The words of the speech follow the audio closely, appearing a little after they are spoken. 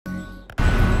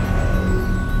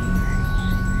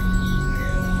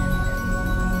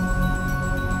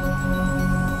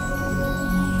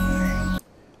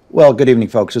Well, good evening,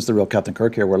 folks. It's the real Captain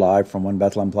Kirk here. We're live from One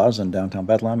Bethlehem Plaza in downtown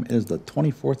Bethlehem. It is the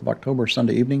 24th of October,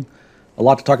 Sunday evening. A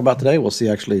lot to talk about today. We'll see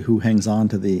actually who hangs on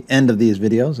to the end of these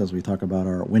videos as we talk about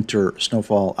our winter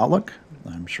snowfall outlook.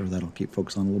 I'm sure that'll keep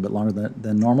folks on a little bit longer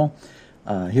than normal.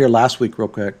 Here last week, real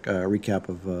quick, recap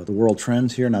of the world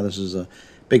trends here. Now this is a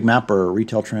big map or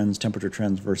retail trends, temperature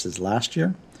trends versus last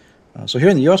year. So here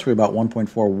in the U.S., we're about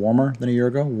 1.4 warmer than a year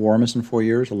ago, warmest in 4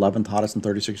 years, 11th hottest in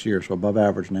 36 years, so above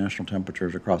average national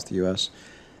temperatures across the U.S.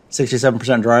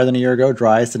 67% drier than a year ago,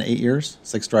 driest in 8 years,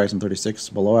 6th driest in 36,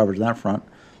 below average on that front.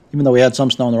 Even though we had some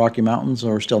snow in the Rocky Mountains,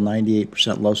 we're still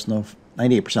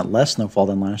 98% less snowfall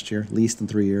than last year, least in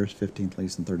 3 years, 15th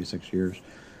least in 36 years.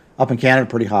 Up in Canada,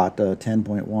 pretty hot,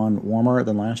 10.1 warmer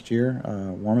than last year,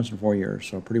 warmest in 4 years,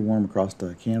 so pretty warm across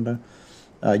Canada.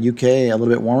 UK, a little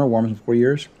bit warmer, warmest in 4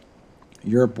 years.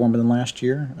 Europe warmer than last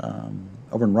year.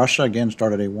 Over in Russia, again,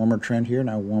 started a warmer trend here,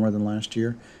 now warmer than last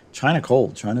year. China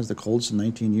cold. China's the coldest in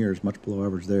 19 years, much below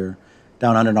average there.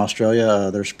 Down under in Australia,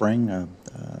 their spring, a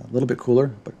little bit cooler,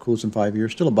 but coolest in 5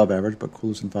 years. Still above average, but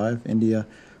coolest in 5. India,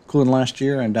 cooler than last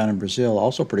year. And down in Brazil,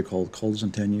 also pretty cold, coldest in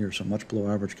 10 years, so much below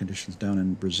average conditions down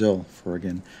in Brazil for,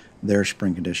 again, their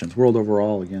spring conditions. World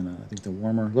overall, again, I think the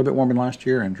warmer, a little bit warmer than last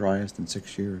year and driest in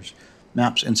 6 years.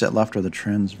 Maps inset left are the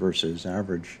trends versus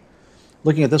average.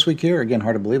 Looking at this week here, again,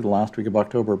 hard to believe, the last week of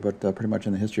October, but pretty much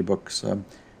in the history books.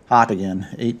 Hot again,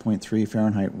 8.3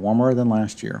 Fahrenheit, warmer than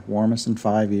last year, warmest in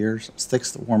 5 years,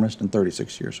 6th warmest in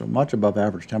 36 years, so much above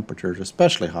average temperatures,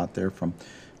 especially hot there from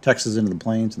Texas into the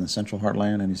plains and the central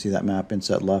heartland, and you see that map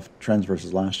inset left, trends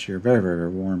versus last year, very, very, very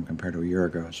warm compared to a year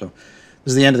ago. So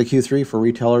this is the end of the Q3 for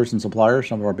retailers and suppliers,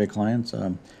 some of our big clients.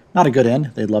 Not a good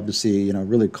end. They'd love to see,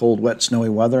 really cold, wet, snowy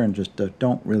weather, and just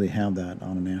don't really have that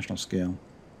on a national scale.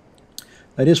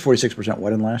 It is 46%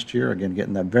 wetter than last year. Again,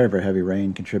 getting that very, very heavy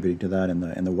rain contributing to that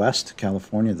in the west.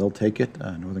 California, they'll take it.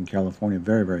 Northern California,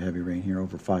 very, very heavy rain here,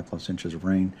 over 5+ inches of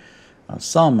rain.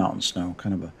 Some mountain snow,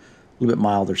 kind of a little bit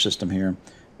milder system here.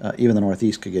 Even the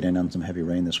Northeast could get in on some heavy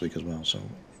rain this week as well. So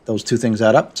those two things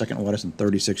add up. Second wettest in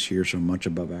 36 years, so much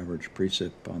above average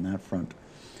precip on that front.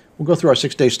 We'll go through our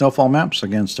 6-day snowfall maps.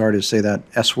 Again, started to say that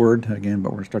S word again,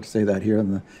 but we're going to start to say that here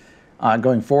in the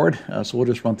going forward. So we'll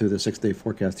just run through the 6-day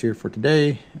forecast here for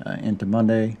today into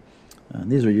Monday.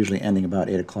 These are usually ending about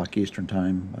 8 o'clock Eastern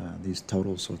time, these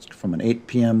totals. So it's from an 8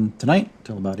 p.m. tonight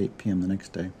till about 8 p.m. the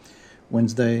next day.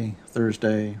 Wednesday,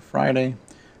 Thursday, Friday.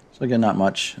 So again, not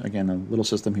much. Again, a little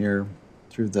system here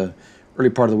through the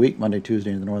early part of the week, Monday, Tuesday,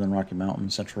 in the northern Rocky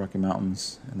Mountains, central Rocky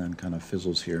Mountains, and then kind of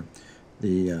fizzles here.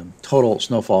 The total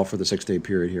snowfall for the 6-day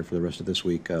period here for the rest of this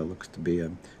week looks to be,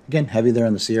 again, heavy there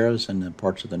in the Sierras and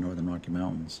parts of the northern Rocky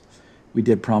Mountains. We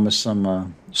did promise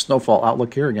some snowfall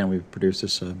outlook here. Again, we produced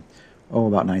this,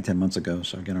 about 9-10 months ago.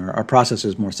 So again, our process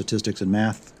is more statistics and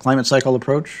math. Climate cycle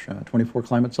approach, 24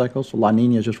 climate cycles. So La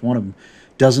Nina is just one of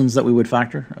dozens that we would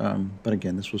factor. But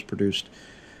again, this was produced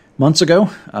months ago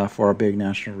for our big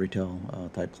national retail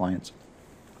type clients.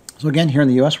 So again, here in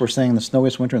the U.S., we're saying the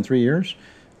snowiest winter in 3 years.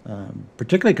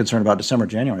 Particularly concerned about December,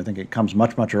 January. I think it comes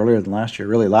much, much earlier than last year.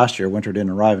 Really, last year, winter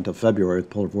didn't arrive until February with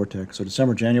polar vortex. So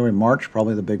December, January, March,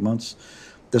 probably the big months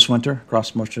this winter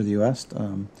across most of the U.S.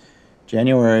 December,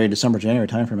 January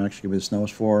timeframe actually could be the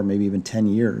snowiest for maybe even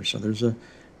 10 years. So there's a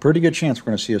pretty good chance we're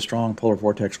going to see a strong polar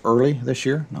vortex early this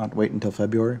year, not wait until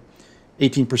February.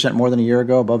 18% more than a year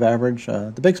ago, above average.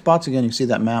 The big spots, again, you see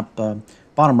that map,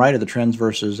 bottom right are the trends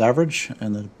versus average,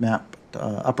 and the map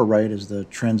upper right is the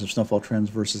trends of snowfall trends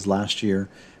versus last year.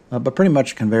 But pretty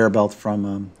much conveyor belt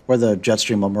from where the jet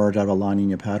stream will merge out of a La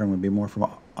Nina pattern would be more from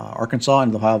Arkansas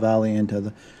into the Ohio Valley into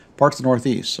the parts of the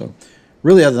Northeast. So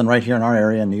really, other than right here in our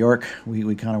area in New York,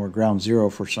 we kind of were ground zero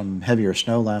for some heavier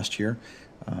snow last year.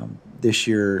 This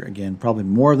year, again, probably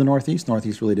more of the Northeast.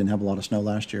 Northeast really didn't have a lot of snow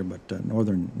last year, but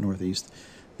northern Northeast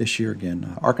this year,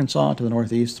 again. Arkansas to the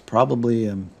Northeast, probably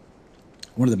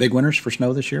one of the big winners for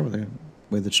snow this year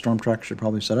with the storm track should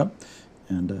probably set up.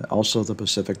 And also the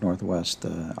Pacific Northwest,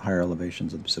 higher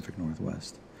elevations of the Pacific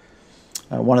Northwest.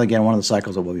 One of the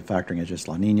cycles that we'll be factoring is just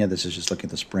La Nina. This is just looking at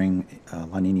the spring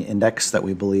La Nina index that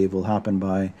we believe will happen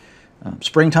by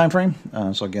spring timeframe.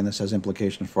 So again, this has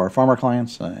implications for our farmer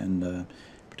clients and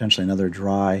potentially another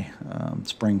dry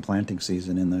spring planting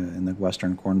season in the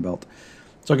western Corn Belt.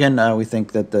 So again, we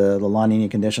think that the La Nina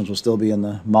conditions will still be in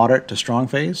the moderate to strong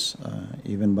phase,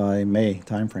 even by May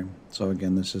timeframe. So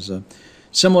again, this is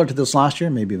similar to this last year,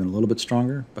 maybe even a little bit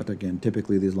stronger. But again,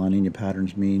 typically these La Nina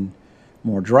patterns mean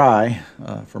more dry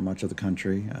for much of the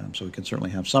country. So we can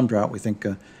certainly have some drought. We think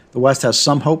the West has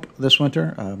some hope this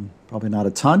winter, probably not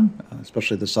a ton,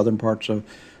 especially the southern parts of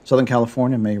Southern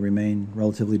California may remain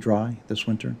relatively dry this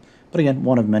winter. But again,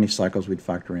 one of many cycles we'd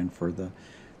factor in for the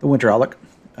winter outlook.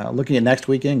 Looking at next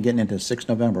weekend, getting into 6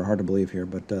 November, hard to believe here,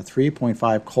 but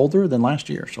 3.5 colder than last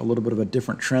year. So a little bit of a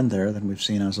different trend there than we've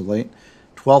seen as of late.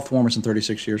 12th warmest in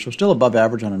 36 years, so still above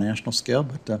average on a national scale,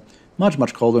 but much,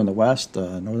 much colder in the west,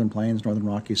 northern plains, northern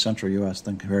Rockies, central U.S.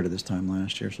 than compared to this time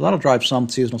last year. So that'll drive some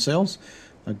seasonal sales.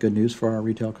 Good news for our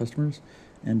retail customers.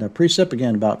 And precip,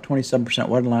 again, about 27%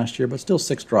 wetter than last year, but still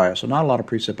 6 drier, so not a lot of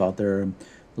precip out there.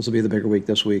 This will be the bigger week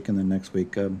this week, and then next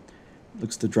week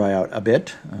looks to dry out a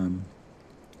bit.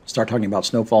 Start talking about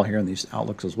snowfall here in these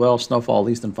outlooks as well. Snowfall at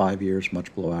least in 5 years,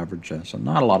 much below average. So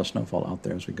not a lot of snowfall out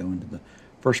there as we go into the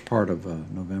first part of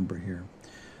November here.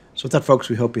 So with that, folks,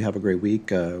 we hope you have a great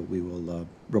week. We will,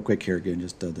 real quick here again,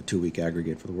 just the 2-week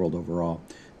aggregate for the world overall.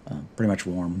 Pretty much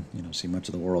warm, see much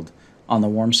of the world. On the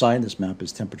warm side, this map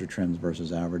is temperature trends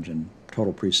versus average and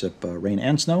total precip rain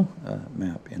and snow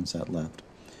map inset left.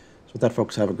 So with that,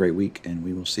 folks, have a great week, and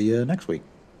we will see you next week.